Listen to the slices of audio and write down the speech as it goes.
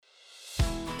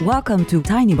Welcome to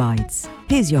Tiny Bites.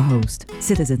 Here's your host,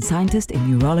 citizen scientist in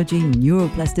neurology,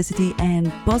 neuroplasticity,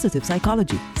 and positive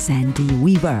psychology, Sandy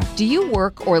Weaver. Do you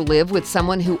work or live with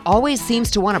someone who always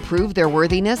seems to want to prove their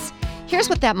worthiness? Here's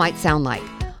what that might sound like.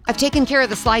 I've taken care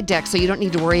of the slide deck, so you don't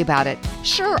need to worry about it.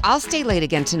 Sure, I'll stay late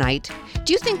again tonight.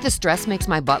 Do you think this dress makes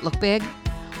my butt look big?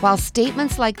 While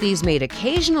statements like these made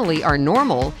occasionally are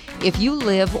normal, if you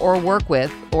live or work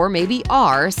with, or maybe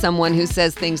are, someone who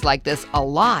says things like this a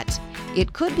lot,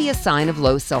 it could be a sign of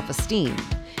low self-esteem.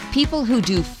 People who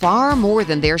do far more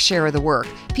than their share of the work,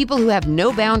 people who have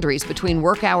no boundaries between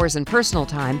work hours and personal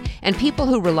time, and people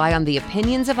who rely on the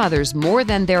opinions of others more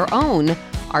than their own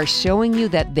are showing you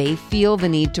that they feel the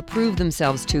need to prove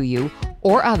themselves to you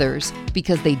or others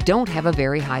because they don't have a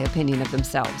very high opinion of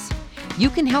themselves. You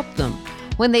can help them.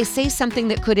 When they say something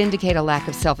that could indicate a lack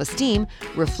of self-esteem,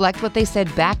 reflect what they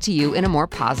said back to you in a more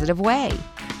positive way.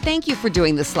 Thank you for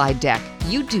doing the slide deck.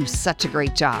 You do such a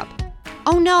great job.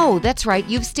 Oh no, that's right,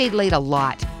 you've stayed late a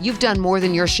lot. You've done more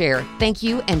than your share. Thank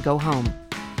you and go home.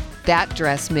 That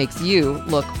dress makes you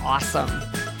look awesome.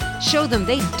 Show them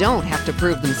they don't have to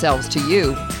prove themselves to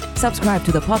you. Subscribe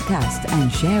to the podcast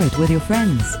and share it with your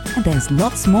friends. And there's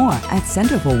lots more at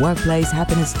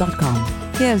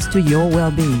centerforworkplacehappiness.com. Here's to your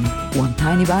well-being, one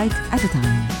tiny bite at a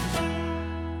time.